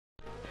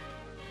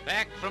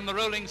Back from the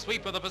rolling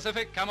sweep of the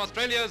Pacific come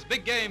Australia's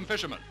big game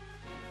fishermen.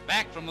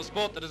 Back from the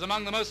sport that is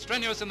among the most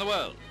strenuous in the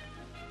world.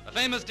 A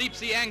famous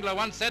deep-sea angler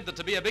once said that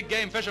to be a big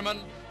game fisherman,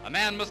 a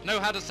man must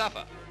know how to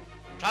suffer.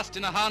 Trussed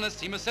in a harness,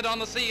 he must sit on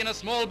the sea in a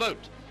small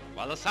boat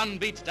while the sun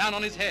beats down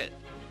on his head.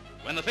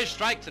 When the fish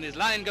strikes and his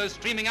line goes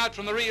streaming out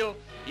from the reel,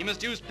 he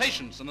must use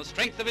patience and the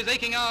strength of his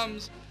aching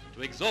arms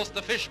to exhaust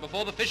the fish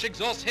before the fish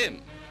exhausts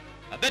him.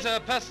 A bitter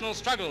personal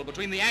struggle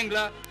between the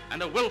angler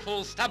and a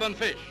willful, stubborn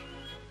fish.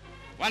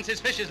 Once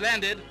his fish is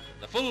landed,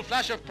 the full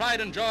flush of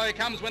pride and joy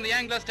comes when the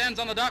angler stands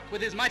on the dock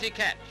with his mighty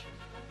catch.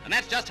 And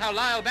that's just how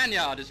Lyle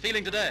Banyard is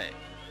feeling today.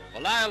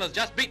 For Lyle has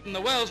just beaten the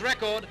world's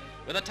record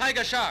with a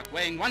tiger shark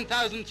weighing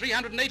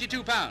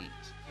 1,382 pounds.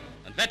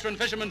 And veteran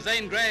fisherman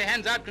Zane Grey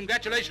hands out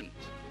congratulations.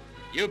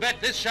 You bet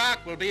this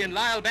shark will be in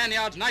Lyle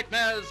Banyard's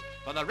nightmares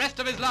for the rest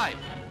of his life.